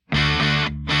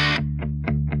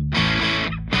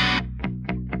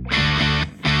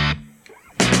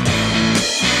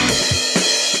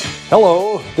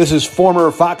Hello, this is former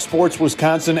Fox Sports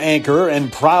Wisconsin anchor and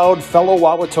proud fellow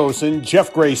Wauwatosan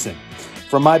Jeff Grayson.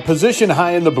 From my position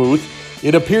high in the booth,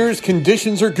 it appears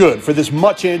conditions are good for this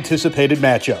much-anticipated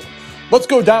matchup. Let's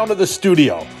go down to the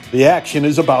studio. The action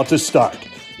is about to start.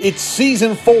 It's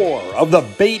Season 4 of the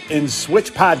Bait and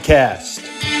Switch podcast.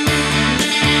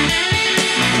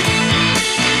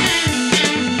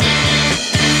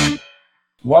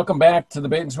 Welcome back to the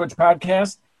Bait and Switch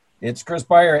podcast. It's Chris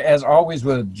Beyer, as always,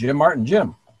 with Jim Martin.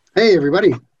 Jim. Hey,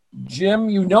 everybody. Jim,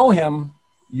 you know him,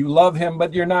 you love him,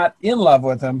 but you're not in love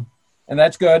with him. And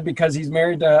that's good because he's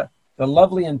married to the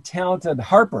lovely and talented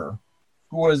Harper,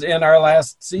 who was in our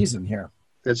last season here.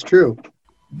 That's true.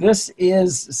 This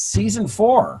is Season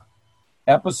 4,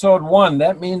 Episode 1.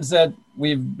 That means that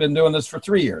we've been doing this for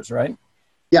 3 years, right?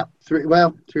 Yeah, three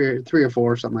or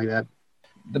four, something like that.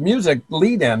 The music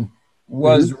lead-in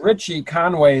was Richie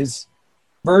Conway's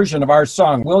version of our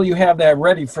song. Will you have that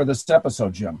ready for this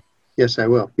episode, Jim? Yes, I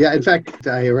will. Yeah, in fact,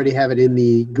 I already have it in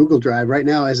the Google Drive right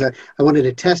now. I wanted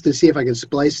to test and see if I could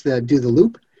do the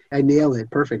loop. I nailed it.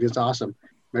 Perfect. It's awesome.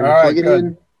 Ready to plug it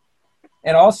in?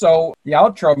 And also, the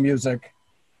outro music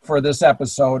for this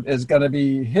episode is going to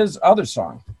be his other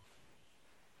song.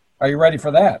 Are you ready for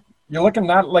that? You're looking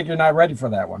not like you're not ready for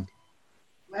that one.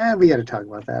 We got to talk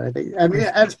about that, I think. I mean,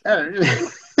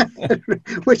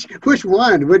 which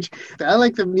one? I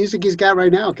like the music he's got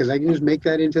right now because I can just make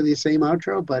that into the same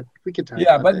outro, but we can talk about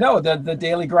that. Yeah, but no, the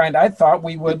Daily Grind, I thought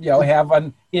we would have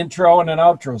an intro and an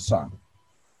outro song.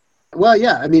 Well,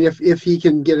 yeah, I mean, if he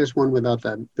can get us one without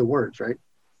the words, right?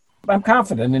 I'm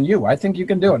confident in you. I think you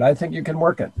can do it. I think you can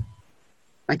work it.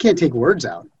 I can't take words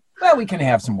out. Well, we can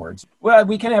have some words. Well,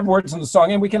 we can have words in the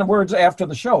song, and we can have words after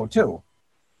the show, too.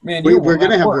 I mean, we're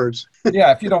going to have words.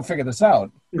 Yeah, if you don't figure this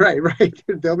out. Right.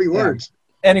 There'll be words.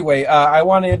 Anyway, I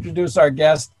want to introduce our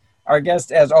guest. Our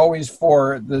guest, as always,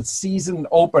 for the season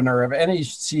opener of any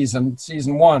season,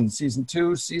 Season 1, Season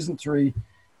 2, Season 3,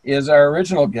 is our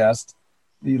original guest,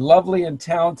 the lovely and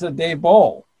talented Dave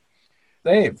Bohl.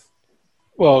 Dave.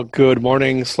 Well, good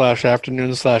morning /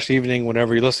 afternoon / evening,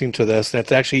 whenever you're listening to this.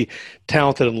 That's actually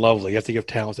talented and lovely. You have to give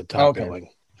talented top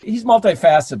billing. He's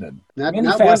multifaceted. Not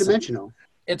one-dimensional.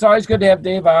 It's always good to have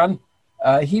Dave on.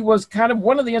 He was kind of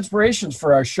one of the inspirations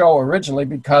for our show originally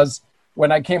because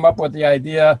when I came up with the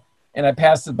idea and I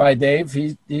passed it by Dave,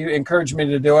 he encouraged me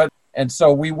to do it. And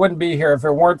so we wouldn't be here if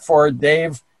it weren't for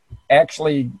Dave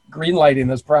actually greenlighting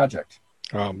this project.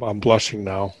 I'm blushing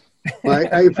now. Well,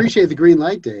 I appreciate the green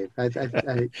light, Dave. I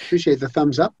appreciate the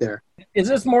thumbs up there. Is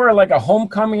this more like a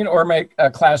homecoming or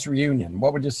a class reunion?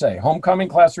 What would you say? Homecoming,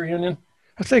 class reunion?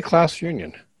 I'd say class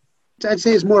reunion. I'd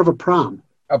say it's more of a prom.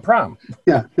 A prom.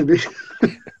 Yeah.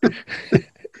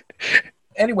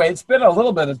 Anyway, it's been a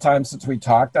little bit of time since we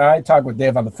talked. I talk with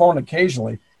Dave on the phone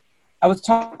occasionally. I was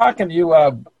talking to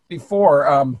you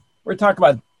before. We were talking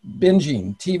about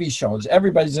binging TV shows.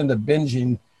 Everybody's into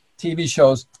binging TV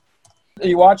shows. Are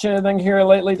you watching anything here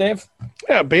lately, Dave?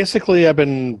 Yeah, basically I've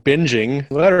been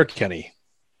binging Letterkenny.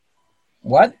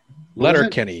 What?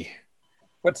 Letterkenny.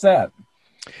 What's that?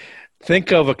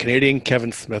 Think of a Canadian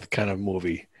Kevin Smith kind of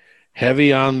movie.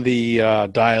 Heavy on the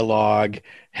dialogue,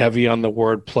 heavy on the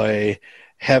wordplay,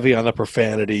 heavy on the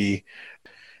profanity.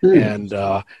 And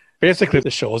basically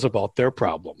the show is about their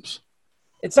problems.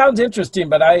 It sounds interesting,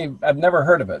 but I've never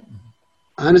heard of it.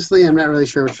 Honestly, I'm not really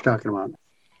sure what you're talking about.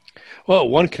 Well, it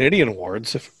won Canadian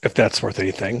awards, if that's worth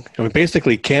anything. I mean,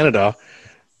 basically Canada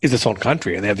is its own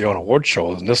country, and they have their own award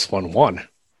shows, and this one won.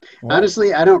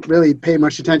 Honestly, I don't really pay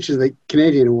much attention to the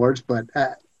Canadian awards, but,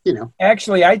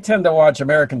 Actually, I tend to watch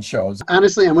American shows.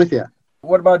 Honestly, I'm with you.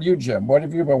 What about you, Jim? What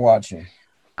have you been watching?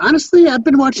 Honestly, I've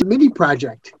been watching Mindy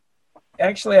Project.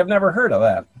 Actually, I've never heard of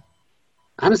that.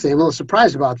 Honestly, I'm a little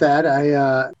surprised about that.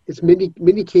 It's Mindy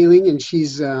Kaling, and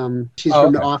she's from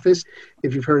The Office.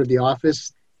 If you've heard of The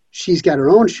Office, she's got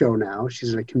her own show now.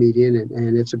 She's a comedian,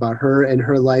 and it's about her and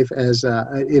her life as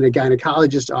in a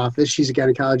gynecologist office. She's a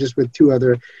gynecologist with three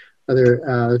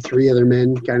other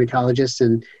men gynecologists,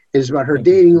 and it's about her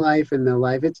dating life and the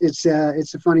life. It's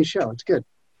a funny show. It's good.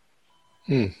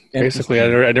 Basically, I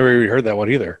never even heard that one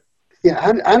either.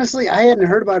 Yeah, honestly, I hadn't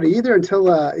heard about it either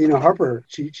until Harper.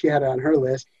 She had it on her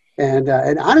list, and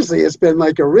honestly, it's been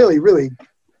like a really, really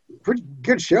pretty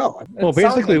good show. Well,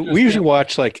 basically, we usually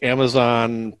watch like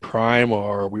Amazon Prime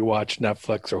or we watch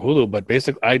Netflix or Hulu, but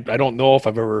basically, I don't know if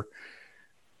I've ever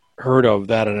heard of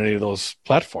that on any of those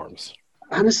platforms.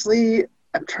 Honestly,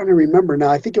 I'm trying to remember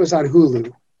now. I think it was on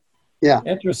Hulu. Yeah.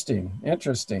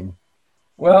 Interesting.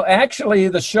 Well, actually,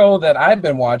 the show that I've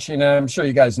been watching, and I'm sure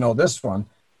you guys know this one,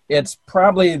 it's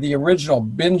probably the original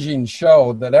binging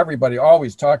show that everybody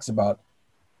always talks about,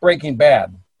 Breaking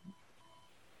Bad.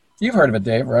 You've heard of it,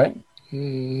 Dave, right?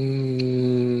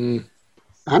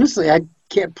 Honestly, I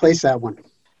can't place that one.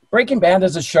 Breaking Bad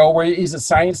is a show where he's a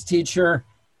science teacher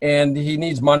and he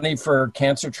needs money for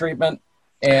cancer treatment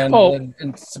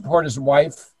and support his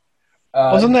wife.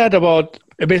 Wasn't that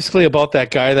basically about that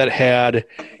guy that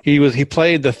he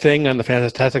played the Thing on the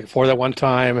Fantastic Four that one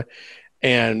time,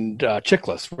 and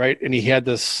Chickless, right? And he had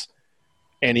this,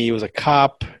 and he was a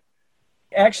cop.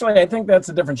 Actually, I think that's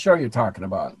a different show you're talking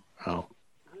about. Oh.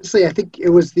 Honestly, I think it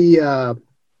was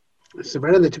it's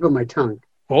right on the tip of my tongue.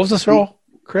 What was this role,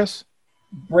 Chris?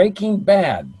 Breaking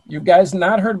Bad. You guys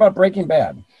not heard about Breaking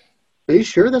Bad? Are you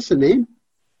sure that's the name?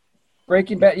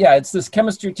 Breaking Bad. Yeah, it's this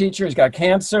chemistry teacher. He's got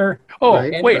cancer. Oh,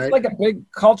 Right, wait. It's like a big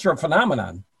cultural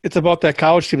phenomenon. It's about that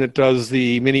college team that does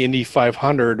the mini Indy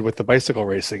 500 with the bicycle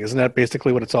racing. Isn't that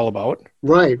basically what it's all about?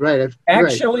 Right.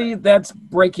 Actually, that's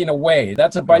Breaking Away.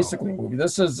 That's a bicycling movie.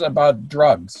 This is about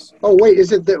drugs. Oh, wait,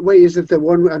 is it the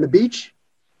one on the beach?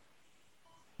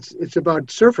 It's about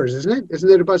surfers, isn't it?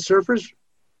 Isn't it about surfers?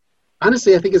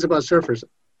 Honestly, I think it's about surfers.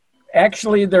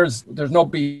 Actually, there's no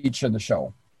beach in the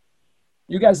show.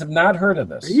 You guys have not heard of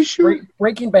this. Are you sure?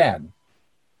 Breaking Bad.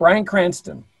 Bryan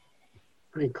Cranston.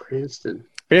 Bryan Cranston.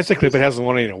 Basically, if it hasn't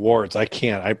won any awards, I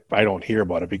don't hear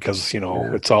about it because,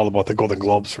 it's all about the Golden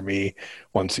Globes for me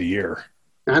once a year.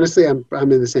 Honestly, I'm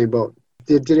in the same boat.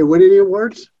 Did it win any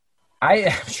awards?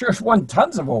 I'm sure it's won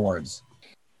tons of awards.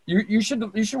 You should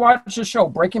watch the show,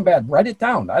 Breaking Bad. Write it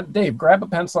down. Dave, grab a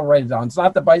pencil and write it down. It's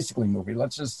not the bicycling movie.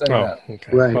 Let's just say that.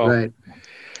 Okay. Right.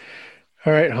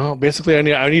 All right. Well, basically,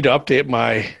 I need to update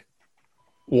my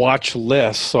watch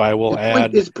list, so I will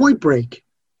add. It's Point Break.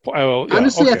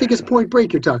 Honestly, okay. I think it's Point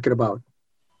Break you're talking about.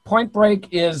 Point Break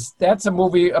that's a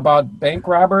movie about bank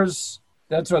robbers.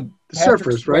 That's what The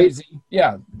surfers, right?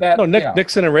 Yeah.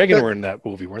 Nixon and Reagan were in that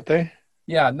movie, weren't they?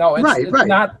 Yeah. No, it's Right.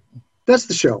 not. That's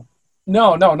the show.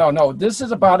 No. This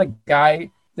is about a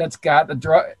guy that's got a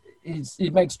drug.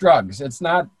 He makes drugs. It's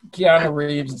not Keanu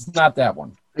Reeves. It's not that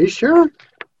one. Are you sure?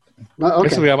 Well, okay.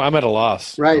 Basically, I'm at a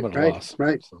loss. Right.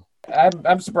 So.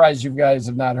 I'm surprised you guys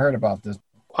have not heard about this.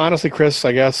 Honestly, Chris,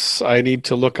 I guess I need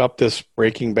to look up this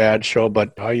Breaking Bad show,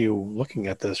 but how are you looking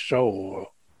at this show?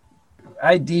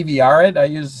 I DVR it. I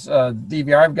use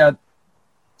DVR. I've got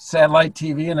satellite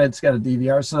TV, and it's got a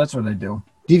DVR, so that's what I do.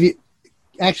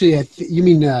 Actually, you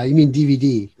mean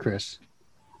DVD, Chris?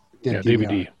 Yeah,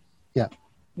 DVD. Yeah.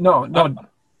 No,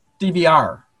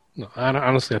 DVR. No,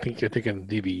 honestly, I think you're thinking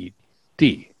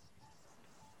DVD.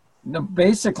 No,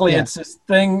 basically, It's this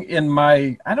thing in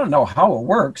my. I don't know how it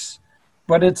works,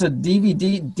 but it's a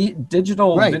DVD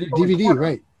digital video DVD, recorder.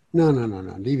 right? No,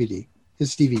 DVD.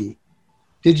 It's DVD.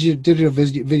 Digital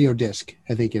video disc,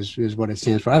 I think is what it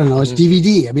stands for. I don't know. It's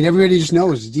DVD. I mean, everybody just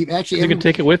knows. Actually, you can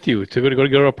take it with you to go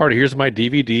to a party. Here's my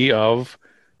DVD of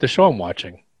the show I'm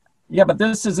watching. Yeah, but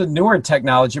this is a newer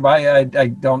technology. But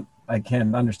I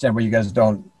can't understand why you guys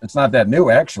don't. It's not that new,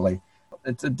 actually.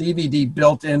 It's a DVD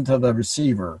built into the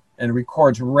receiver and it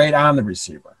records right on the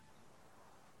receiver.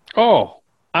 Oh,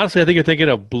 honestly, I think you're thinking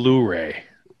of Blu-ray.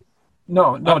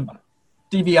 No,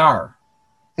 DVR.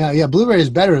 Yeah, Blu-ray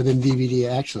is better than DVD,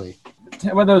 actually.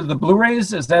 Whether the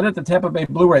Blu-rays, is that it? The Tampa Bay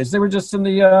Blu-rays? They were just in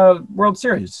the World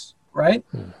Series, right?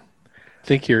 I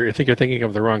think you're thinking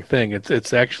of the wrong thing.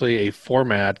 It's actually a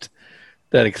format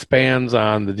that expands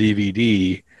on the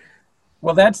DVD.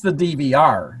 Well, that's the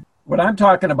DVR. What I'm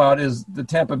talking about is the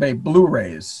Tampa Bay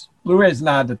Blu-rays. Blu-ray is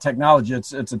not the technology;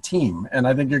 it's a team, and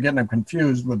I think you're getting them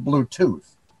confused with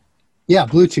Bluetooth. Yeah,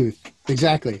 Bluetooth.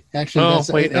 Exactly. Actually,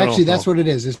 that's what it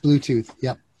is. It's Bluetooth.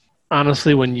 Yep.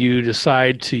 Honestly, when you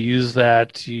decide to use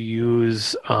that, you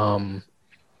use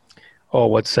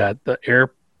what's that? The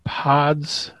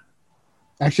AirPods.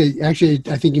 Actually, I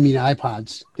think you mean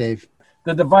iPods, Dave.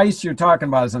 The device you're talking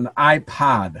about is an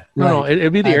iPod. No,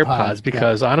 it'd be the AirPods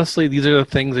because honestly, these are the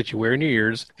things that you wear in your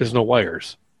ears. There's no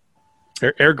wires.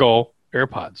 Ergo,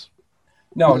 AirPods.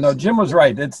 No, Jim was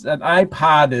right. It's an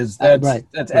iPod.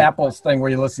 That's Apple's thing where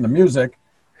you listen to music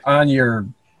on your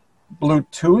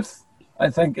Bluetooth. I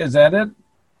think is that it?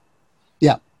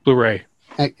 Yeah, Blu-ray.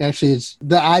 Actually, it's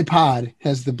the iPod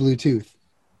has the Bluetooth.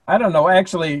 I don't know.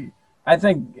 Actually, I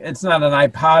think it's not an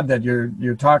iPod that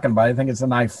you're talking about. I think it's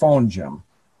an iPhone, Jim.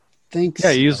 You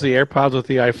use the AirPods with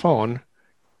the iPhone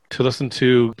to listen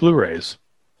to Blu-rays.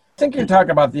 I think you're talking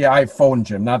about the iPhone,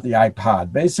 Jim, not the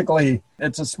iPod. Basically,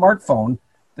 it's a smartphone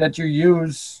that you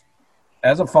use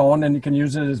as a phone, and you can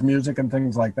use it as music and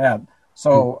things like that.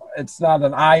 So it's not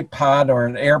an iPod or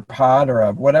an AirPod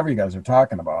or whatever you guys are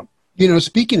talking about.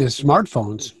 Speaking of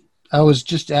smartphones, I was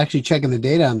just actually checking the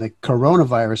data on the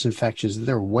coronavirus infections.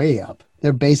 They're way up.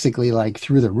 They're basically like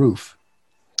through the roof.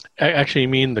 Actually, you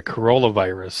mean the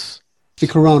coronavirus. The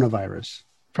coronavirus.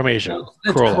 From Asia.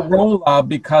 It's Corolla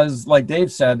because, like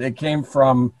Dave said, it came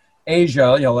from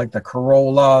Asia, like the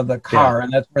Corolla, the car,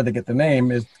 and that's where they get the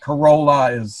name. Is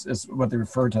Corolla is what they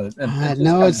refer to it.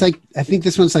 No, it's like, I think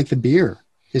this one's like the beer.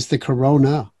 It's the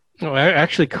Corona. No,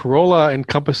 actually, Corolla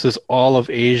encompasses all of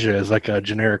Asia as like a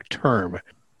generic term.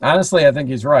 Honestly, I think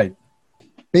he's right.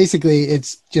 Basically,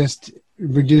 it's just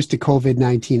reduced to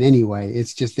COVID-19 anyway.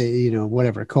 It's just,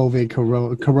 whatever, COVID,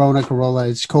 Corona, Corolla,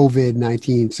 it's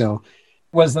COVID-19, so...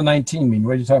 What does the 19 mean?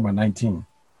 What are you talking about, 19?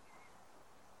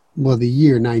 Well, the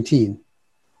year 19.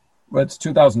 Well, it's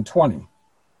 2020.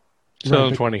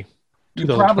 2020.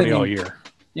 2020 all year.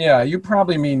 Yeah, you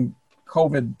probably mean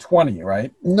COVID-20,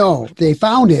 right? No, they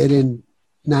found it in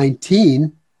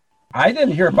 19. I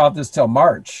didn't hear about this till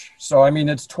March. So, I mean,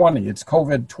 it's 20. It's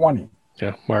COVID-20.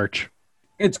 Yeah, March.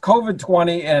 It's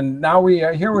COVID-20, and now we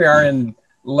are in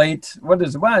late,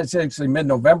 it's actually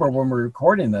mid-November when we're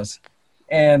recording this.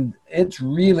 And it's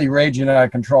really raging out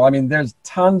of control. I mean, there's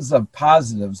tons of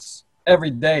positives every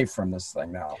day from this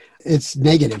thing now. It's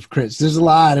negative, Chris. There's a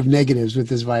lot of negatives with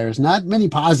this virus. Not many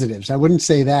positives. I wouldn't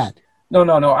say that. No.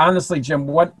 Honestly, Jim,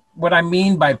 what I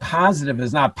mean by positive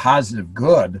is not positive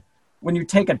good. When you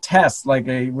take a test,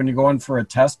 when you go in for a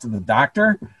test to the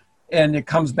doctor and it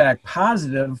comes back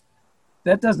positive,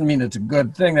 that doesn't mean it's a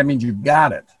good thing. That means you've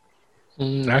got it.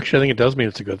 Actually, I think it does mean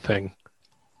it's a good thing.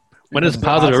 When has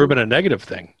positive ever been a negative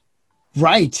thing?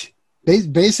 Right.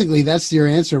 Basically, that's your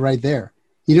answer right there.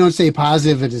 You don't say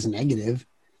positive, it is negative.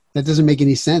 That doesn't make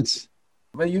any sense.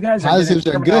 Well, you guys positives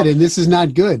are good, and this is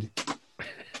not good.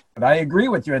 But I agree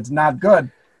with you. It's not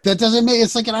good. That doesn't make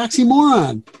it's like an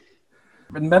oxymoron.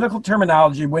 In medical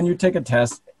terminology, when you take a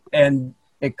test and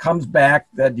it comes back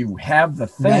that you have the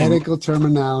thing. Medical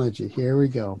terminology. Here we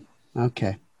go.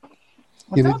 Okay.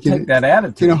 Well, don't take that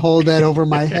attitude. Gonna hold that over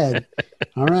my head.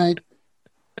 All right.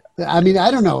 I mean, I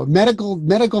don't know.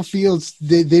 Medical fields,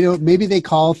 they don't. Maybe they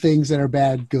call things that are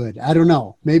bad good. I don't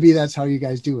know. Maybe that's how you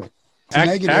guys do it.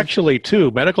 Actually, too,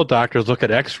 medical doctors look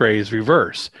at X-rays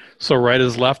reverse. So right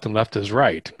is left and left is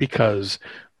right because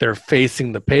they're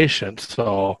facing the patient.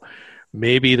 So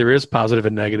maybe there is positive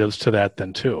and negatives to that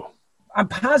then too. I'm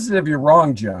positive you're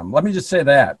wrong, Jim. Let me just say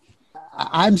that.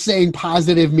 I'm saying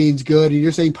positive means good, and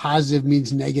you're saying positive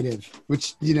means negative,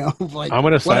 which, like... I'm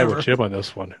going to side with Jim on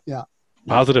this one. Yeah.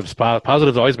 Positive's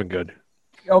always been good.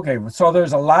 Okay, so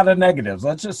there's a lot of negatives.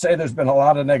 Let's just say there's been a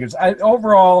lot of negatives.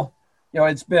 Overall,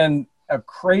 it's been a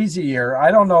crazy year. I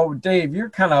don't know, Dave, you're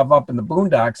kind of up in the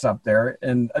boondocks up there,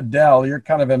 and Adele, you're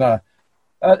kind of in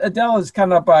Adele is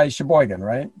kind of up by Sheboygan,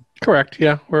 right? Correct,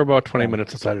 yeah. We're about 20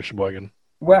 minutes outside of Sheboygan.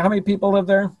 Well, how many people live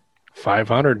there?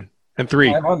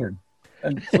 503. 500.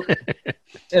 And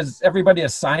is everybody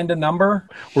assigned a number?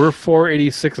 We're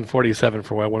 486 and 47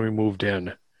 for when we moved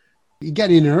in. You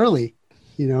got in early,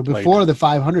 before the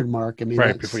 500 mark. I mean,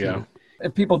 right before, yeah.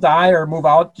 If people die or move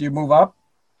out, do you move up?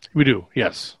 We do,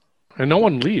 yes. And no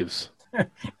one leaves. And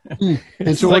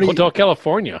it's like Hotel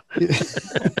California.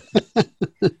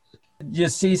 You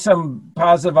see some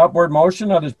positive upward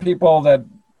motion? Are there people that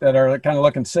are kind of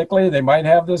looking sickly? They might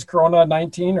have this Corona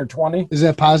 19 or 20. Is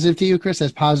that positive to you, Chris?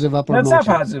 That's positive upward motion? That's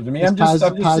not positive to me. I'm just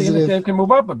seeing if they can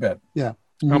move up a bit. Yeah.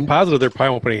 Mm-hmm. I'm positive there probably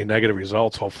won't be any negative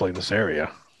results, hopefully, in this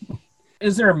area.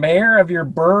 Is there a mayor of your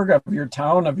burg, of your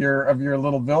town, of your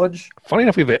little village? Funny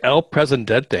enough, we have an El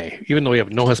Presidente. Even though we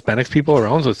have no Hispanics people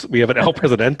around, so we have an El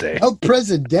Presidente. El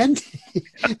Presidente?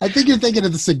 I think you're thinking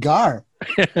of the cigar.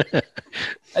 I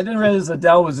didn't realize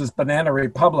Adele was this banana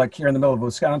republic here in the middle of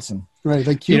Wisconsin. Right,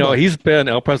 like Cuba. He's been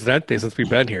El Presidente since we've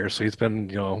been here, so he's been,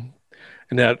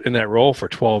 in that role for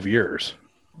 12 years.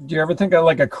 Do you ever think of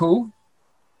like a coup?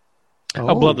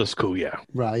 A bloodless coup, yeah.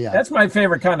 Right, yeah. That's my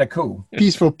favorite kind of coup.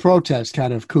 Peaceful protest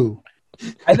kind of coup.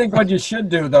 I think what you should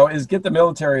do, though, is get the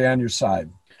military on your side.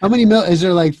 How many is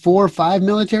there like 4 or 5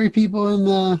 military people in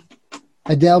the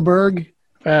Adelberg?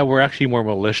 We're actually more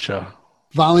militia.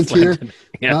 Volunteer?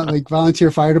 Yeah. Like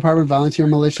volunteer fire department, volunteer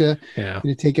militia. Yeah.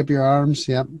 You take up your arms,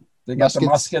 yep. They got the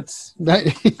muskets.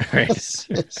 Right.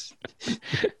 Right.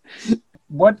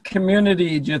 What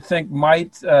community do you think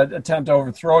might attempt to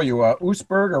overthrow you?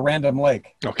 Oostburg or Random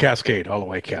Lake? Oh, Cascade, all the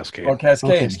way Cascade. Oh,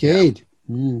 Cascade. Oh, Cascade.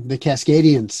 Yeah. The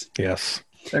Cascadians. Yes.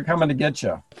 They're coming to get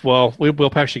you. Well,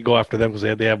 we'll actually go after them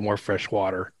because they have more fresh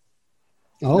water.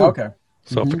 Oh, okay.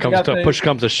 So if it comes to push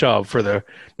comes to shove for the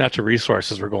natural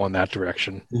resources, we're going that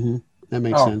direction. Mm-hmm. That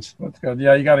makes sense. That's good.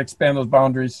 Yeah, you got to expand those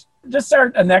boundaries. Just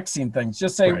start annexing things.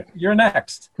 Just say, You're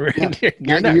next. Yeah.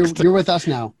 You're next. You're with us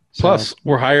now. Plus,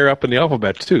 we're higher up in the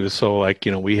alphabet, too. So,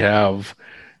 we have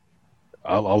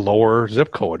a lower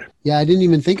zip code. Yeah, I didn't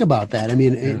even think about that. I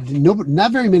mean,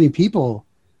 not very many people,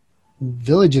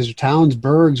 villages, towns,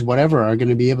 burgs, whatever, are going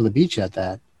to be able to beat you at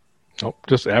that. Nope,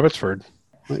 just Abbotsford.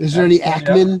 Is there any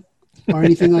Ackman or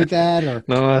anything like that? Or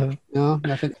No,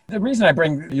 nothing. The reason I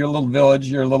bring your little village,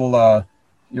 your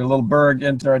little burg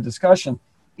into our discussion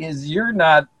is you're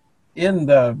not in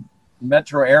the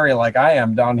metro area like I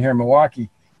am down here in Milwaukee.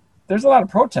 There's a lot of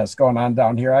protests going on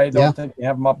down here. I don't think you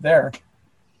have them up there.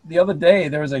 The other day,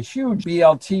 there was a huge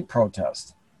BLT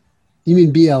protest. You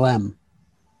mean BLM?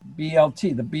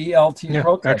 BLT, the BLT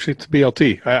protest. Actually, it's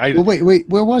BLT. Well, wait,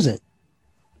 where was it?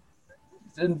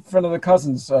 In front of the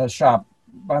cousin's shop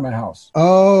by my house.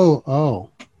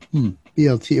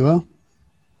 BLT. Well,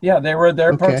 yeah, they were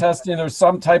there protesting. There's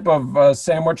some type of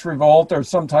sandwich revolt or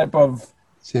some type of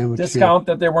discount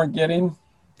that they weren't getting.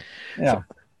 Yeah.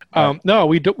 No,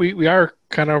 we are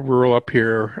kind of rural up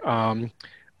here.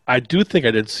 I do think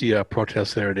I did see a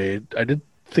protest the other day. I did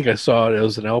think I saw it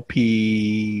as an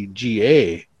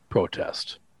LPGA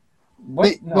protest.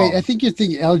 Wait, I think you're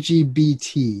thinking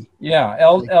LGBT. Yeah,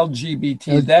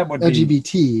 LGBT. That would be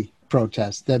LGBT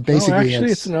protest. That basically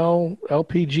it's an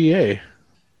LPGA.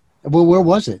 Well, where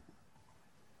was it?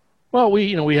 Well,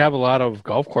 we have a lot of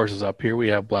golf courses up here. We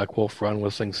have Black Wolf Run,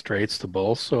 Whistling Straits, the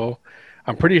Bull. So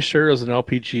I'm pretty sure it was an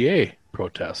LPGA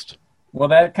protest. Well,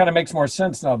 that kind of makes more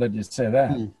sense now that you say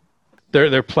that.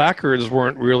 Their placards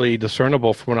weren't really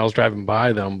discernible from when I was driving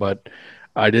by them, but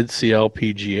I did see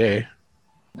LPGA.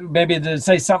 Maybe to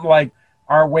say something like,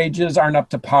 our wages aren't up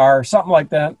to par, something like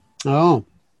that. Oh,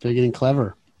 they're getting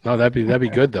clever. No, that'd be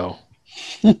good, though.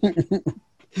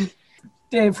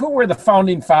 Dave, who were the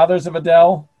founding fathers of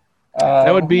Adele?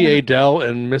 That would be Adele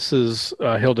and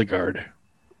Mrs. Hildegard.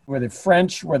 Were they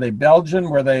French? Were they Belgian?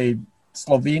 Were they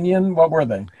Slovenian? What were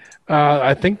they?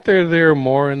 I think they're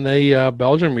more in the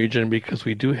Belgian region because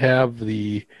we do have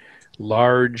the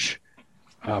large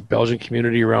Belgian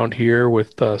community around here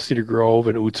with Cedar Grove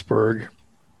and Oostburg.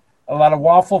 A lot of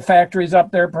waffle factories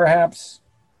up there, perhaps?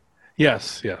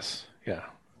 Yes, yeah.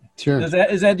 Sure.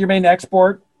 Is that your main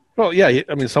export? Well, yeah,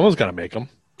 I mean, someone's got to make them.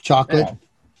 Chocolate,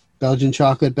 Belgian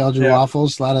chocolate, Belgian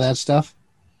waffles, a lot of that stuff.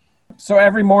 So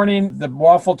every morning, the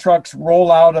waffle trucks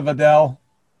roll out of Adele.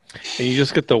 And you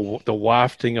just get the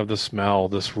wafting of the smell.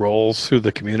 This rolls through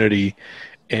the community,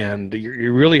 and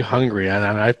you're really hungry. And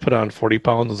I put on 40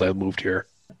 pounds as I moved here.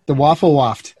 The waffle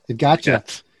waft. It got you.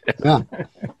 Yes. Yeah.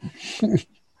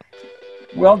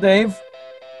 Well, Dave,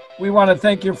 we want to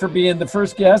thank you for being the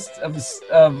first guest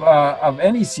of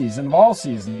any season, of all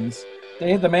seasons.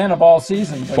 Dave, the man of all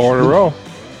seasons. 4 in a row.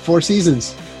 4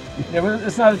 seasons.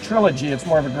 It's not a trilogy. It's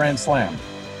more of a grand slam.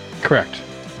 Correct.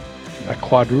 A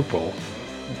quadruple.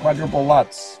 Quadruple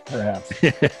Lutz, perhaps.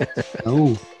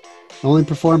 Oh, only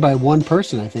performed by one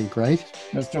person, I think, right?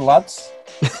 Mr. Lutz?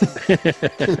 I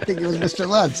think it was Mr.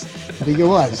 Lutz. I think it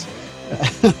was.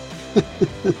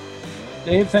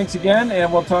 Dave, thanks again,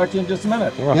 and we'll talk to you in just a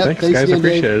minute. Well, thanks guys. Again,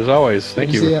 appreciate Dave. It, as always.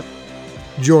 Thank you.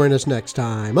 Join us next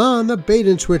time on the Bait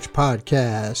and Switch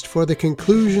podcast for the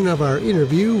conclusion of our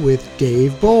interview with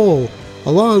Dave Bohl,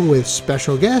 along with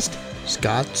special guest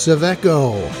Scott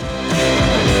Saveco.